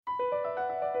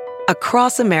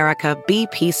Across America,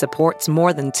 BP supports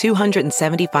more than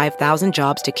 275,000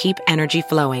 jobs to keep energy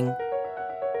flowing.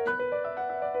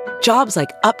 Jobs like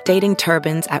updating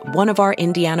turbines at one of our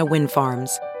Indiana wind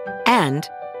farms and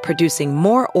producing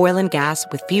more oil and gas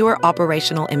with fewer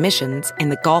operational emissions in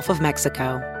the Gulf of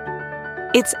Mexico.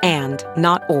 It's and,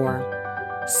 not or.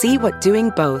 See what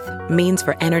doing both means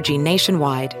for energy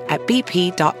nationwide at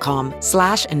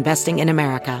bp.com/investing in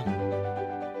America.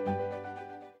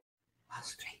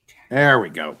 There we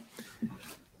go.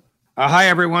 Hi,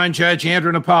 everyone. Judge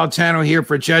Andrew Napolitano here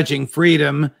for Judging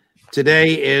Freedom.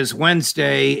 Today is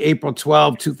Wednesday, April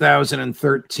 12,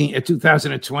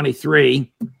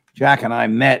 2023. Jack and I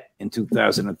met in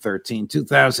 2013.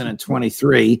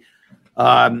 2023.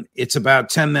 It's about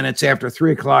 10 minutes after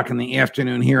 3 o'clock in the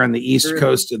afternoon here on the East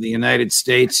Coast of the United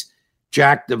States.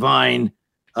 Jack Devine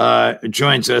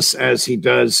joins us as he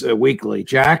does weekly.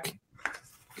 Jack,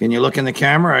 can you look in the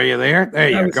camera? Are you there?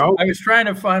 There you go. I was trying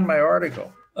to find my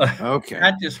article. Okay.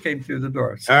 That just came through the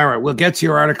door. So. All right. We'll get to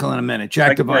your article in a minute.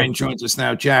 Jack Devine joins us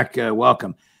now. Jack,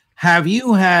 welcome. Have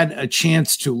you had a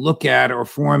chance to look at or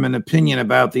form an opinion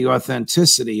about the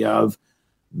authenticity of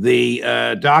the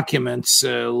documents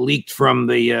leaked from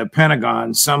the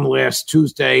Pentagon, some last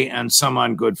Tuesday and some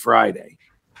on Good Friday?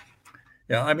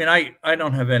 Yeah, I mean, I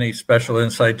don't have any special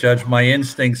insight, Judge. My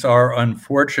instincts are,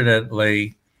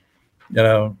 unfortunately,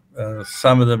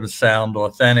 some of them sound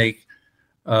authentic.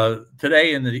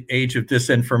 Today, in the age of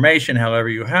disinformation, however,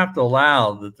 you have to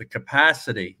allow that the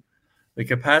capacity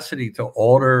to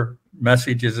alter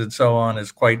messages and so on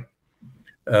is quite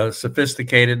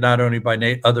sophisticated, not only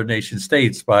by other nation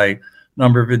states, by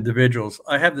number of individuals.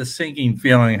 I have the sinking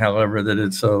feeling, however, that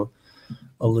it's a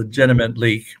legitimate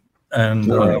leak,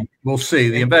 and we'll see.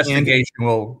 The investigation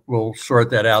will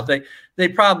sort that out. They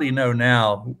probably know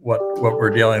now what we're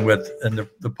dealing with, and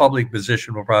the public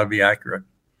position will probably be accurate.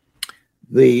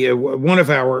 The one of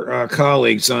our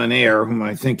colleagues on air, whom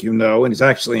I think you know, and he's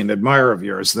actually an admirer of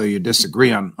yours, though you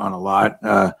disagree on a lot,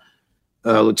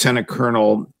 Lieutenant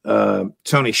Colonel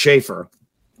Tony Shaffer,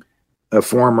 a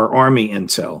former Army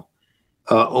intel,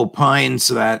 opines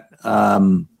that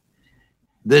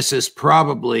this is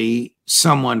probably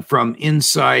someone from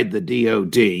inside the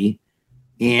DOD,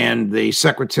 and the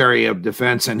Secretary of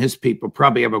Defense and his people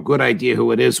probably have a good idea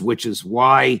who it is, which is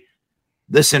why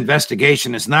this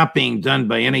investigation is not being done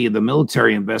by any of the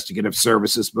military investigative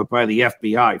services, but by the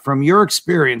FBI. From your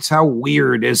experience, how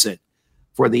weird is it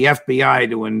for the FBI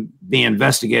to be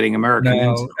investigating American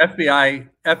intel?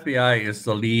 FBI is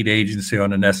the lead agency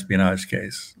on an espionage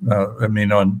case.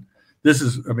 The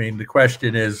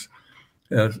question is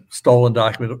stolen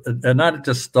document, and not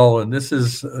just stolen. This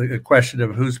is a question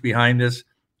of who's behind this.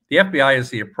 The FBI is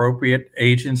the appropriate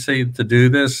agency to do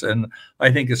this, and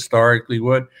I think historically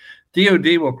would.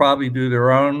 DOD will probably do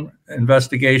their own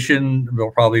investigation.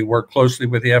 They'll probably work closely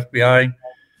with the FBI.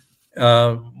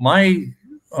 My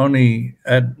only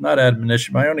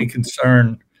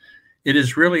concern, it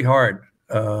is really hard.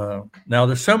 Now,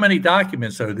 there's so many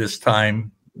documents, though, this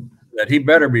time that he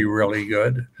better be really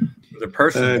good. The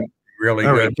person better be really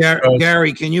good. Right.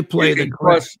 Gary, can you play the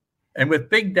clip? And with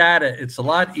big data, it's a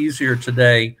lot easier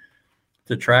today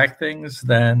to track things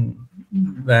than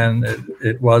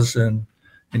it was in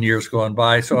years gone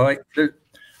by. So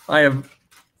I have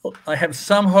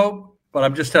some hope, but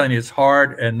I'm just telling you it's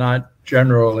hard and not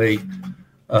generally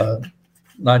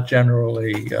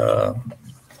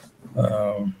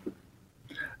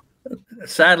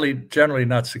sadly, generally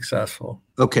not successful.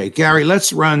 Okay, Gary,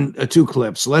 let's run 2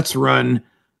 clips. Let's run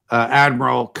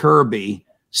Admiral Kirby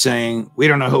saying, we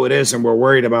don't know who it is and we're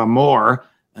worried about more.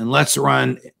 And let's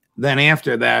run, then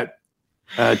after that,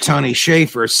 Tony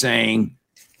Shaffer saying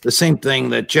the same thing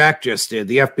that Jack just did.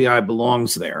 The FBI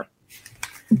belongs there.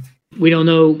 We don't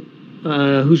know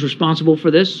who's responsible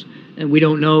for this, and we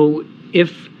don't know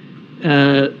if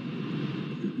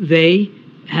they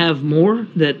have more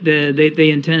that they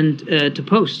intend to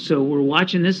post. So we're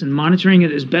watching this and monitoring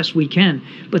it as best we can.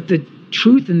 But the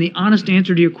truth and the honest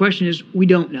answer to your question is we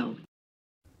don't know.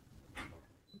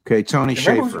 Okay, Tony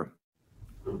Shaffer.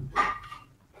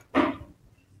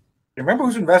 Remember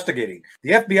who's investigating.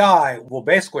 The FBI will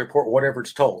basically report whatever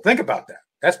it's told. Think about that.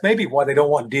 That's maybe why they don't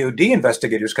want DOD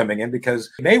investigators coming in, because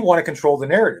they may want to control the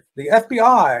narrative. The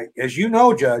FBI, as you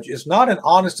know, Judge, is not an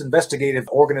honest investigative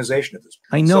organization at this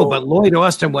point. I know, but Lloyd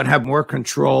Austin would have more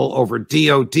control over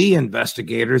DOD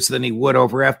investigators than he would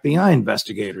over FBI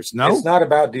investigators. No? It's not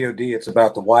about DOD. It's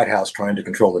about the White House trying to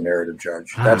control the narrative,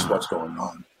 Judge. That's what's going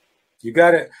on. You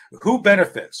got it. Who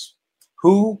benefits?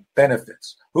 Who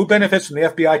benefits? Who benefits from the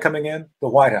FBI coming in? The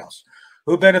White House.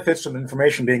 Who benefits from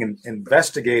information being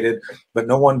investigated, but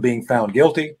no one being found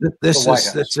guilty? This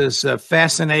is a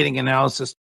fascinating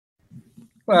analysis.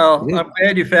 Well, I'm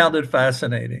glad you found it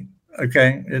fascinating.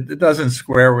 Okay, it doesn't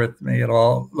square with me at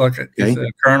all. Look, he's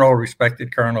a colonel,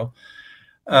 respected colonel.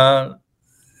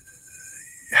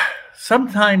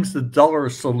 Sometimes the duller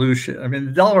solution,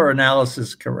 the duller analysis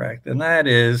is correct, and that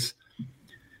is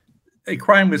a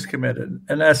crime was committed,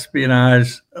 an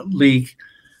espionage leak,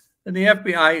 and the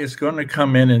FBI is going to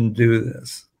come in and do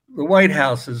this. The White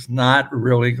House is not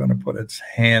really going to put its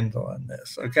hand on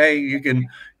this. Okay, you can,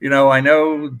 I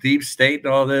know deep state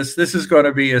and all this. This is going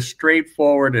to be a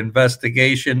straightforward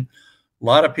investigation. A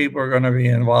lot of people are going to be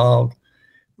involved.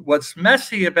 What's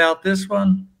messy about this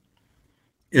one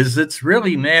is it's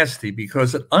really nasty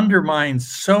because it undermines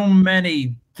so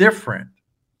many different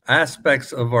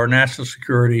aspects of our national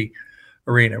security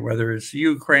arena, whether it's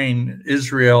Ukraine,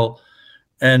 Israel.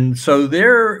 And so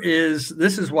this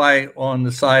is why on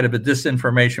the side of a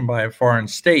disinformation by a foreign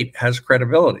state has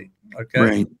credibility.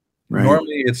 Okay. Right.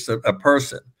 Normally it's a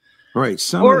person. Right.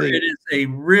 It is a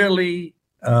really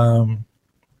not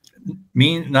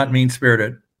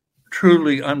mean-spirited,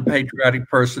 truly unpatriotic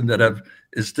person that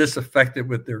is disaffected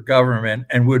with their government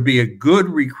and would be a good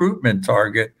recruitment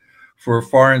target for a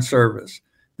foreign service.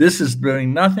 This is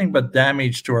doing nothing but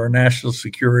damage to our national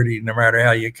security, no matter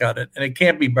how you cut it. And it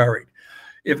can't be buried.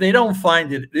 If they don't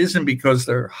find it, it isn't because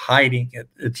they're hiding it.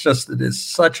 It's just that it's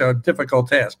such a difficult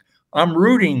task. I'm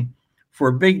rooting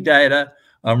for big data.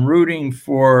 I'm rooting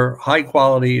for high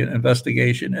quality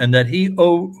investigation, and that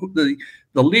the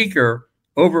leaker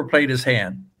overplayed his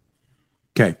hand.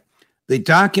 Okay. The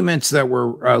documents that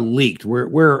were leaked,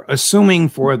 we're assuming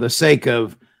for the sake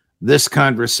of this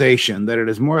conversation that it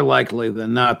is more likely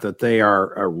than not that they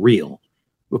are real.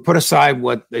 We'll put aside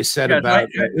what they said about.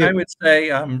 I would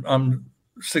say I'm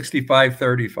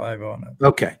 65-35 on it.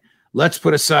 Okay. Let's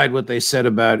put aside what they said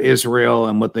about Israel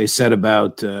and what they said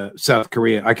about South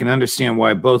Korea. I can understand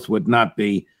why both would not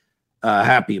be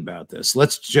happy about this.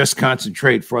 Let's just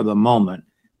concentrate for the moment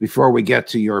before we get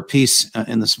to your piece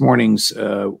in this morning's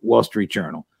Wall Street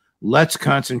Journal. Let's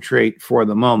concentrate for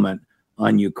the moment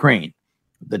on Ukraine.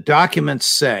 The documents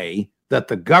say that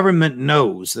the government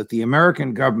knows, that the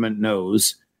American government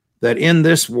knows that in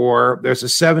this war, there's a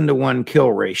 7-to-1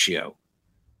 kill ratio,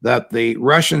 that the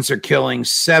Russians are killing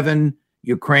 7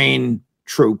 Ukraine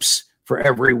troops for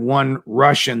every 1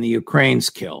 Russian the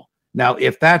Ukrainians kill. Now,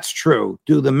 if that's true,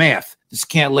 do the math. This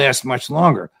can't last much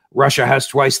longer. Russia has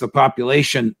twice the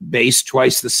population base,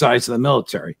 twice the size of the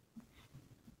military.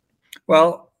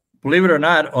 Well, believe it or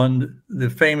not, on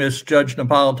the famous Judge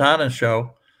Napolitano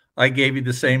show, I gave you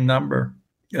the same number.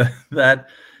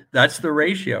 That's the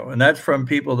ratio, and that's from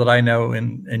people that I know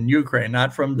in Ukraine,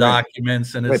 not from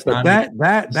documents. And it's not that's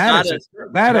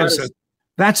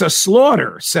a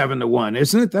slaughter, 7-to-1,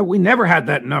 isn't it? That we never had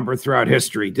that number throughout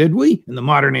history, did we? In the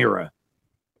modern era.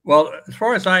 Well, as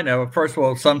far as I know, first of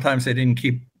all, sometimes they didn't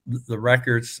keep the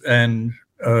records, and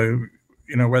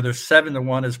whether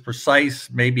 7-to-1 is precise,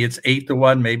 maybe it's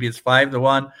 8-to-1, maybe it's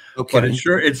 5-to-1. Okay, but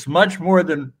it's much more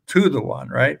than 2-to-1,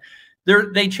 right?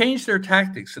 They changed their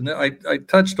tactics, and I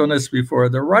touched on this before.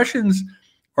 The Russians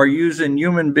are using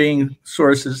human being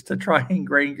sources to try and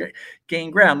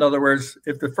gain ground. In other words,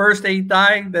 if the first 8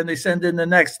 die, then they send in the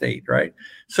next 8, right?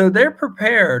 So they're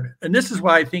prepared, and this is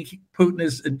why I think Putin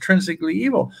is intrinsically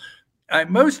evil.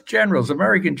 Most generals,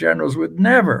 American generals, would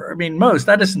never.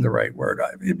 That isn't the right word.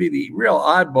 It'd be the real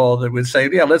oddball that would say,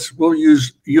 "Yeah, we'll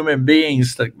use human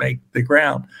beings to make the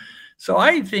ground." So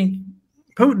I think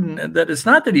Putin, that it's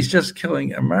not that he's just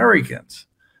killing Americans.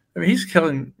 He's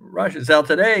killing Russians. Now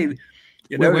today,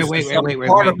 Wait,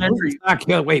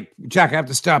 Jack, I have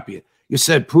to stop you. You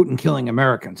said Putin killing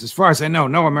Americans. As far as I know,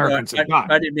 no Americans have died.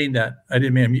 I didn't mean that. I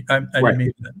didn't mean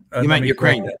that. You meant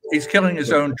Ukraine. He's killing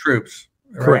his own troops.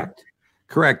 Right?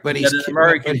 Correct. But his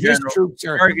troops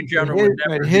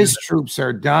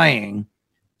are dying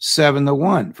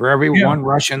 7-to-1. For every 1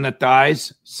 Russian that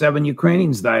dies, 7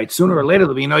 Ukrainians died. Sooner or later,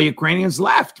 there'll be no Ukrainians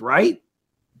left, right?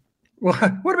 Well,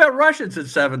 what about Russians at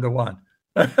 7-to-1?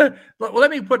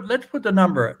 Let's put the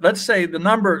number. Let's say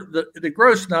the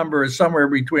gross number is somewhere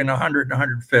between 100 and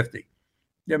 150.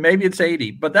 Maybe it's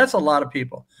 80, but that's a lot of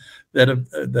people that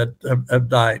have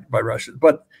died by Russians.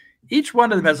 But each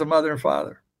one of them has a mother and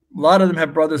father. A lot of them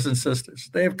have brothers and sisters.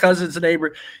 They have cousins and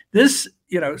neighbors. This,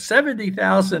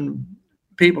 70,000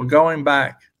 people going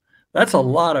back. That's a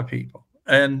lot of people,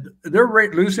 and they're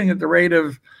losing at the rate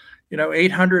of,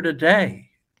 800 a day.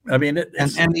 I mean,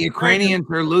 and the Ukrainians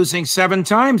are losing 7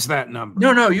 times that number.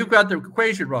 No, you've got the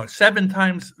equation wrong. 7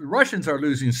 times the Russians are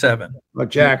losing 7. Look,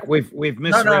 Jack, we've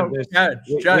misread this.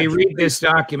 Judge, we read this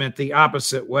document the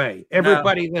opposite way.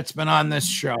 Everybody that's been on this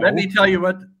show. Let me tell you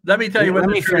what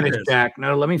the truth is. Jack.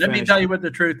 No, let me tell you what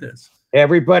the truth is.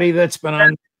 Everybody that's been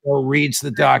on the show reads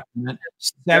the document.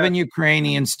 7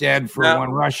 Ukrainians dead for 1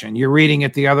 Russian. You're reading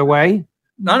it the other way?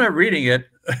 No, I'm not reading it.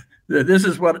 This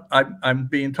is what I'm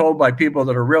being told by people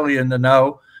that are really in the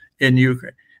know in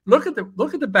Ukraine. Look at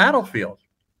the battlefield.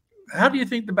 How do you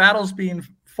think the battle's being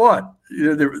fought?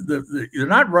 They're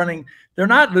not running. They're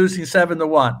not losing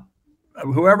 7-1.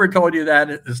 Whoever told you that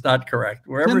is not correct.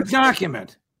 Wherever it's in the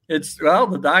document.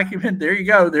 The document. There you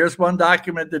go. There's one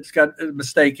document that's got a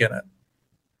mistake in it.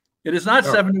 It is not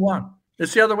 7-1.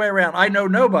 It's the other way around. I know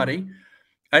no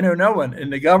one in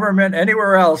the government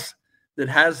anywhere else that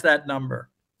has that number.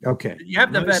 Okay. You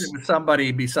have to vet it with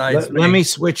somebody besides me. Let me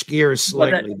switch gears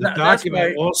slightly. The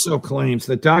documents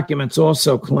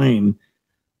also claim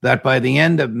that by the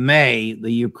end of May, the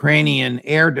Ukrainian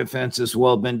air defenses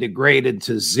will have been degraded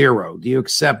to 0. Do you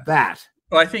accept that?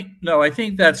 Well, I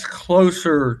think that's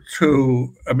closer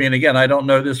to, I mean, again, I don't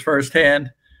know this firsthand.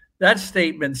 That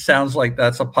statement sounds like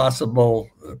that's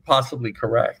possibly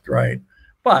correct, right?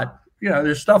 But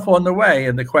there's stuff on the way.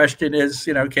 And the question is,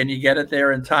 can you get it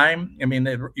there in time? I mean,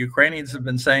 the Ukrainians have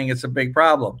been saying it's a big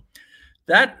problem.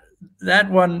 That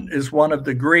one is one of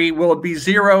degree. Will it be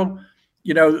 0?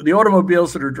 The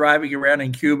automobiles that are driving around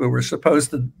in Cuba were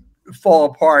supposed to fall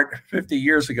apart 50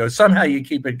 years ago. Somehow you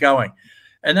keep it going.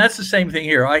 And that's the same thing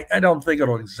here. I don't think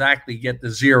it'll exactly get to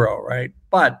 0, right?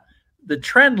 But the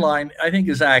trend line, I think,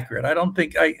 is accurate. I don't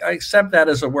think I accept that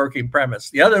as a working premise.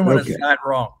 The other one is not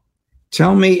wrong.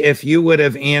 Tell me if you would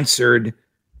have answered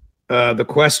the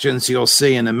questions you'll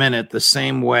see in a minute the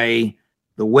same way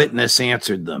the witness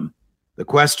answered them. The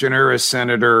questioner is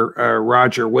Senator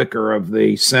Roger Wicker of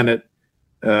the Senate.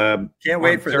 Can't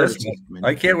wait for this one.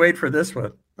 I can't wait for this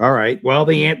one. All right. Well,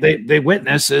 the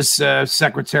witness is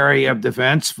Secretary of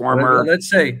Defense, former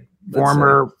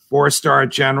 4-star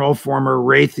general, former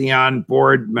Raytheon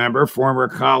board member, former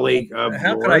colleague of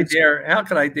How could I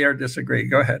dare disagree?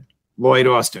 Go ahead. Lloyd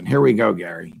Austin. Here we go,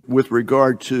 Gary. With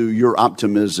regard to your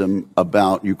optimism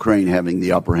about Ukraine having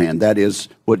the upper hand, that is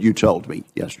what you told me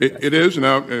yesterday. It is.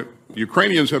 Now,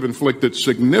 Ukrainians have inflicted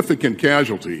significant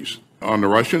casualties on the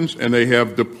Russians, and they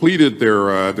have depleted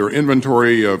their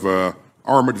inventory of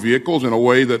armored vehicles in a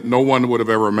way that no one would have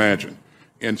ever imagined.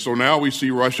 And so now we see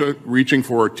Russia reaching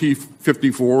for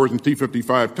T-54s and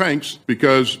T-55 tanks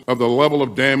because of the level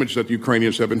of damage that the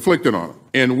Ukrainians have inflicted on them.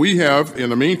 And we have, in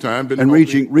the meantime, been... And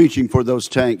reaching for those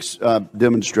tanks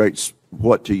demonstrates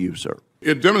what to you, sir?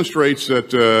 It demonstrates that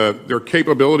their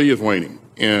capability is waning.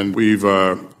 And we've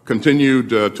continued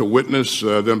to witness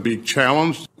them be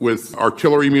challenged with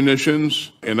artillery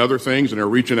munitions and other things. And they're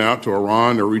reaching out to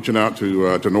Iran. They're reaching out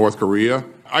to North Korea.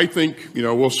 I think,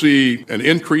 we'll see an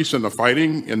increase in the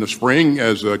fighting in the spring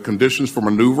as conditions for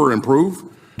maneuver improve.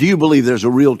 Do you believe there's a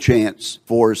real chance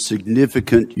for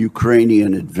significant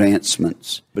Ukrainian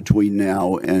advancements between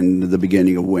now and the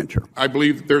beginning of winter? I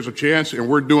believe there's a chance, and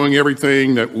we're doing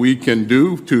everything that we can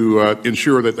do to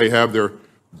ensure that they have their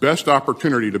best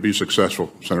opportunity to be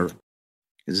successful, Senator.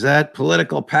 Is that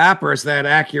political pap or is that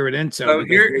accurate intel? So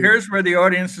here's where the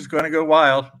audience is going to go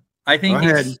wild. I think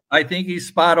he's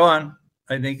spot on.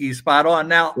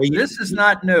 Now, this is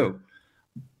not new.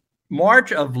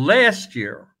 March of last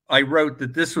year, I wrote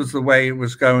that this was the way it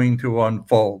was going to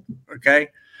unfold. Okay.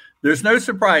 There's no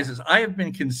surprises. I have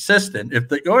been consistent. If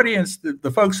the audience,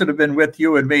 the folks that have been with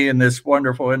you and me in this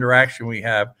wonderful interaction we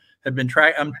have been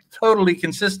trying, I'm totally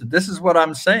consistent. This is what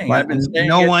I'm saying. I've been saying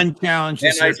no one challenged.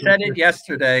 And I said it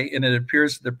yesterday, and it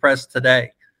appears in the press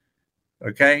today.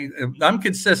 Okay. I'm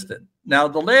consistent. Now,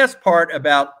 the last part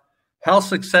about how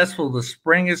successful the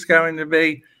spring is going to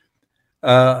be,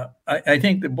 I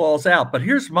think the ball's out. But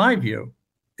here's my view.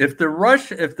 If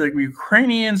the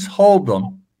Ukrainians hold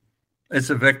them,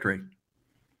 it's a victory.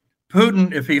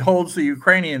 Putin, if he holds the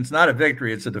Ukrainians, not a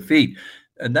victory, it's a defeat.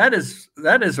 And that is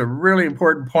a really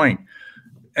important point.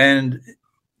 And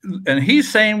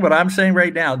he's saying what I'm saying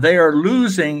right now. They are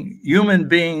losing human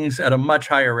beings at a much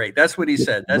higher rate. That's what he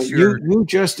said. That's you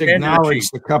just acknowledged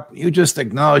You just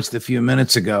acknowledged a few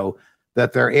minutes ago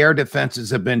that their air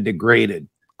defenses have been degraded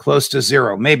close to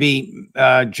 0. Maybe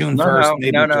June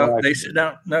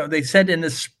 1st. No. They said in the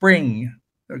spring.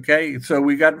 Okay, so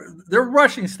they're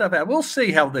rushing stuff out. We'll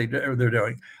see how they're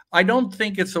doing. I don't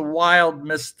think it's a wild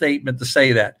misstatement to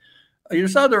say that.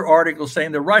 There's other articles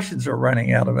saying the Russians are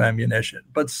running out of ammunition,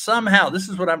 but somehow, this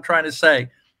is what I'm trying to say.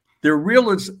 They're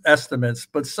real estimates,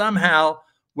 but somehow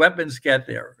weapons get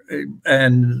there,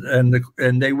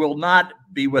 and they will not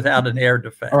be without an air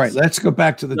defense. All right, let's go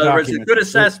back to the document. A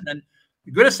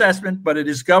good assessment, but it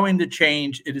is going to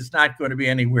change. It is not going to be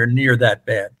anywhere near that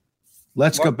bad.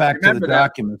 Let's go back to the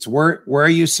documents. Were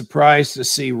you surprised to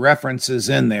see references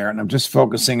in there? And I'm just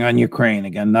focusing on Ukraine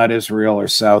again, not Israel or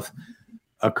South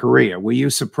Korea. Were you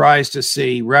surprised to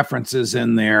see references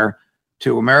in there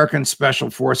to American special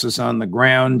forces on the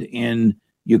ground in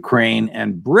Ukraine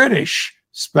and British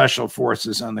special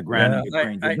forces on the ground in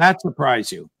Ukraine? Did that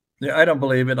surprise you? Yeah, I don't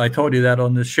believe it. I told you that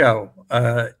on the show.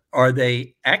 Are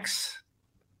they ex?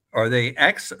 Are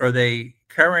they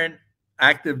current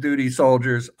active duty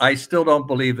soldiers? I still don't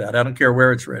believe that. I don't care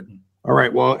where it's written. All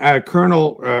right. Well,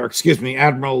 Admiral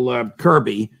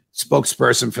Kirby,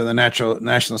 spokesperson for the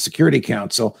National Security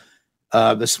Council,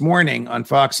 this morning on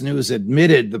Fox News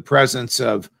admitted the presence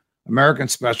of American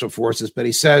special forces, but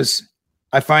he says,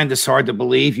 I find this hard to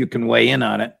believe. You can weigh in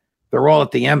on it. They're all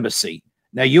at the embassy.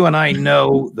 Now, you and I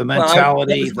know the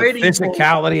mentality, the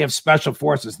physicality of special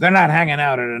forces. They're not hanging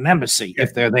out at an embassy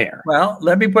if they're there. Well,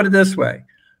 let me put it this way.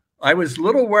 I was a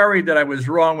little worried that I was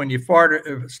wrong when you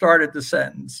started the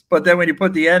sentence. But then when you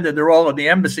put the end and they're all at the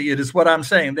embassy, it is what I'm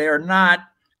saying. They are not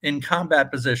in combat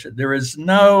position. There is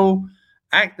no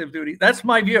active duty. That's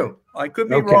my view. I could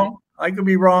be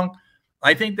wrong.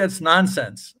 I think that's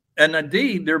nonsense. And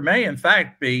indeed, there may, in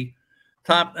fact, be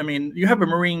you have a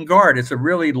Marine Guard. It's a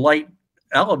really light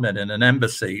element in an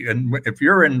embassy. And if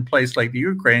you're in a place like the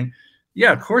Ukraine,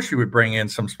 yeah, of course you would bring in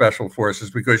some special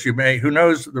forces because who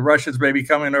knows, the Russians may be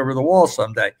coming over the wall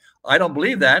someday. I don't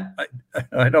believe that.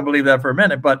 I don't believe that for a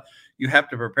minute, but you have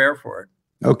to prepare for it.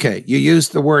 Okay. You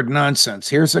used the word nonsense.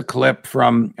 Here's a clip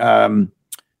from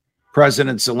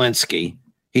President Zelensky.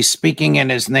 He's speaking in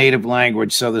his native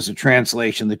language, so there's a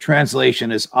translation. The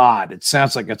translation is odd. It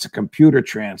sounds like it's a computer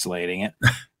translating it.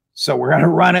 So we're going to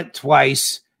run it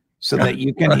twice so that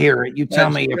you can hear it. You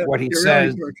tell me if what he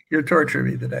says. You're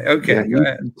torturing me today. Okay, yeah, go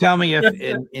ahead. Tell me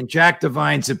if, in Jack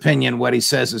Devine's opinion, what he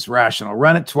says is rational.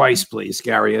 Run it twice, please,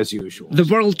 Gary, as usual. The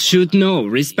world should know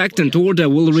respect and order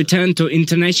will return to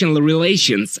international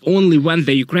relations only when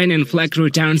the Ukrainian flag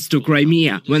returns to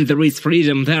Crimea, when there is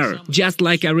freedom there, just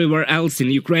like everywhere else in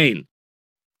Ukraine.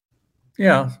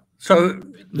 Yeah. So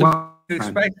the only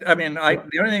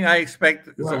thing I expect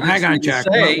is hang on, Jack.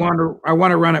 I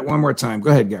want to run it one more time.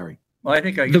 Go ahead, Gary. Well,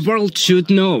 the world should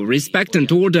know respect and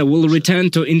order will return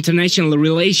to international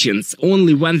relations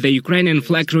only when the Ukrainian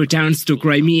flag returns to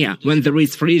Crimea, when there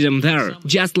is freedom there,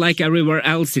 just like everywhere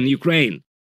else in Ukraine.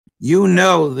 You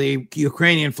know the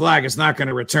Ukrainian flag is not going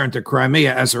to return to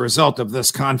Crimea as a result of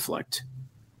this conflict.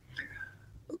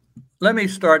 Let me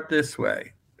start this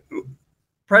way.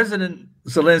 President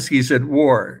Zelensky's at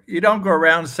war. You don't go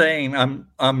around saying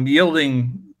I'm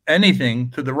yielding anything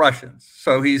to the Russians.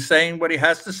 So he's saying what he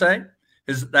has to say.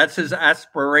 That's his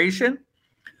aspiration.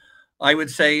 I would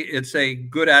say it's a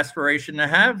good aspiration to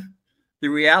have. The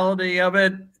reality of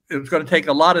it's going to take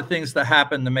a lot of things to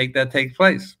happen to make that take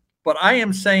place. But I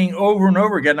am saying over and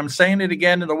over again, I'm saying it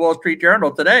again in the Wall Street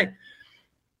Journal today,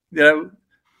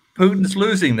 Putin's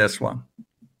losing this one.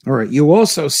 All right. You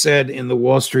also said in the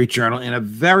Wall Street Journal, in a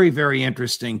very, very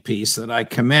interesting piece that I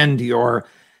commend your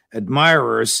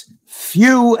admirers,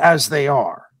 few as they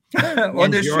are, on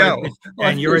this show,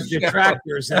 and your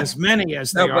detractors, as many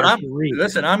as they are to read.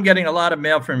 Listen, I'm getting a lot of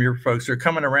mail from your folks. They're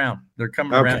coming around.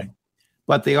 Around.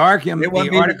 But the argument,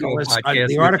 the article,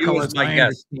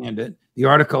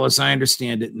 as I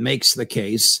understand it, makes the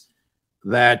case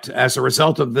that as a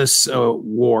result of this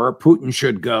war, Putin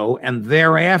should go, and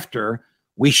thereafter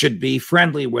we should be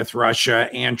friendly with Russia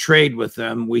and trade with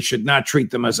them. We should not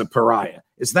treat them as a pariah.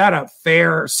 Is that a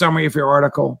fair summary of your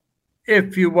article?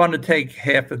 If you want to take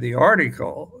half of the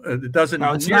article, it doesn't.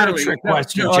 No, it's not a trick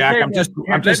question, Jack.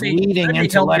 I'm just leading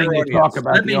into letting you talk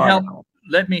about the article.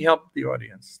 Let me help the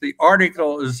audience. The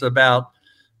article is about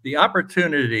the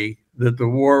opportunity that the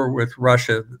war with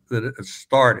Russia that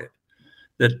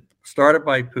started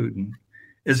by Putin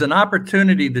is an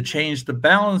opportunity to change the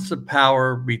balance of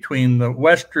power between the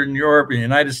Western Europe and the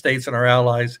United States and our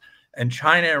allies, and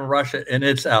China and Russia and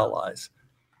its allies.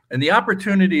 And the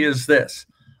opportunity is this.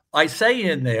 I say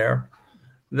in there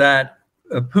that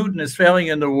Putin is failing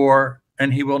in the war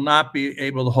and he will not be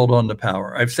able to hold on to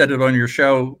power. I've said it on your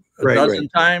show a dozen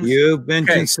times. You've been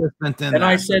consistent in that. And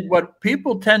I said what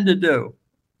people tend to do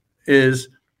is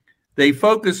they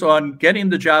focus on getting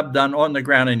the job done on the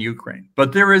ground in Ukraine.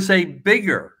 But there is a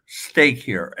bigger stake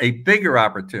here, a bigger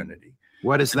opportunity.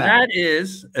 What is that?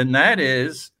 That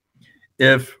is,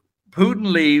 if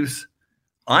Putin leaves,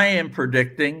 I am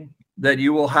predicting that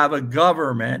you will have a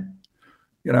government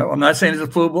I'm not saying it's a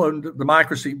full-blown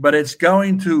democracy, but it's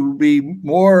going to be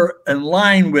more in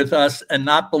line with us and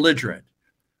not belligerent.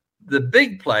 The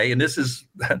big play, and this is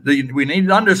we need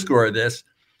to underscore this,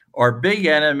 our big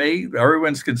enemy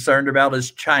everyone's concerned about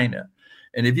is China.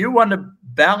 And if you want to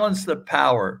balance the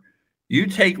power, you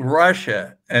take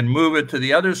Russia and move it to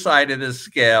the other side of the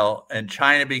scale, and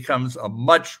China becomes a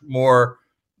much more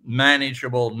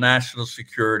manageable national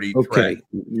security threat.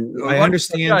 I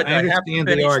understand. I understand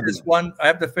the argument. I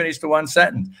have to finish the one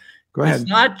sentence. Go ahead. It's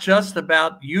not just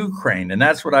about Ukraine, and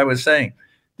that's what I was saying.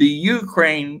 The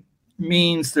Ukraine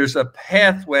means there's a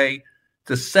pathway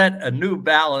to set a new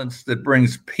balance that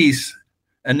brings peace,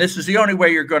 and this is the only way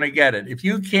you're going to get it. If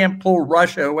you can't pull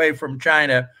Russia away from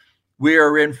China, we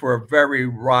are in for a very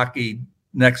rocky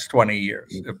next 20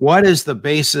 years. What is the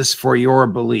basis for your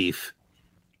belief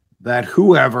that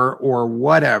whoever or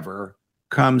whatever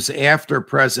comes after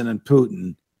President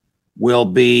Putin will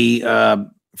be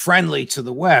friendly to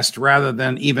the West rather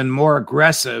than even more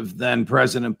aggressive than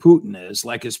President Putin is,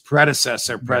 like his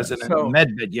predecessor, President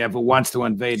Medvedev, who wants to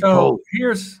invade Poland?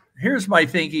 Here's my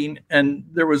thinking, and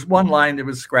there was one line that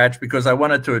was scratched because I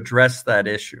wanted to address that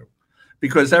issue.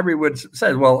 Because everyone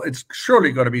said, well, it's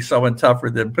surely going to be someone tougher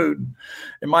than Putin.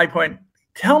 And my point,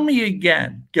 tell me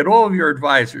again, get all of your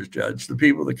advisors, Judge, the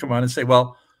people that come on and say,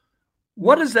 well,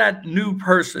 what is that new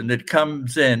person that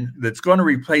comes in that's going to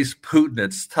replace Putin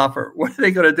that's tougher? What are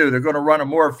they going to do? They're going to run a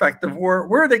more effective war?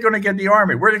 Where are they going to get the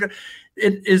army? Where are they going?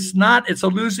 It's a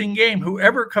losing game.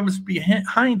 Whoever comes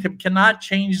behind him cannot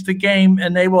change the game,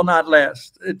 and they will not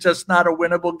last. It's just not a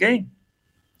winnable game.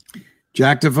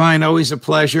 Jack Devine, always a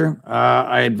pleasure.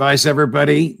 I advise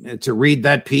everybody to read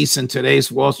that piece in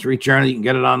today's Wall Street Journal. You can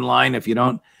get it online if you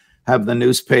don't have the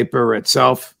newspaper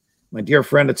itself. My dear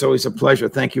friend, it's always a pleasure.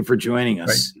 Thank you for joining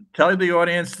us. Right. Tell the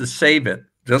audience to save it,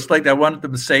 just like I wanted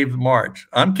them to save March.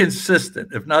 I'm consistent,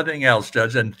 if nothing else,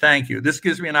 Judge, and thank you. This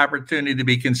gives me an opportunity to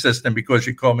be consistent because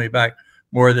you called me back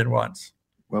more than once.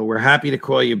 Well, we're happy to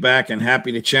call you back and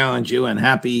happy to challenge you and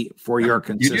happy for your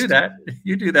consistency.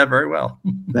 You do that very well.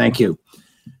 Thank you.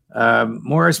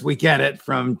 More as we get it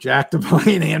from Jack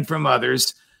Devine and from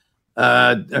others.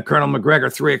 Colonel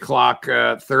McGregor, 3 o'clock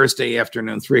Thursday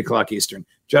afternoon, 3 o'clock Eastern.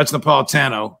 Judge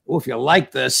Napolitano. Oh, if you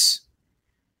like this,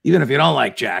 even if you don't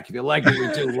like Jack, if you like what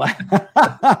we do,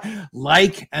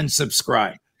 like and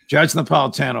subscribe. Judge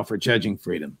Napolitano for Judging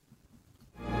Freedom.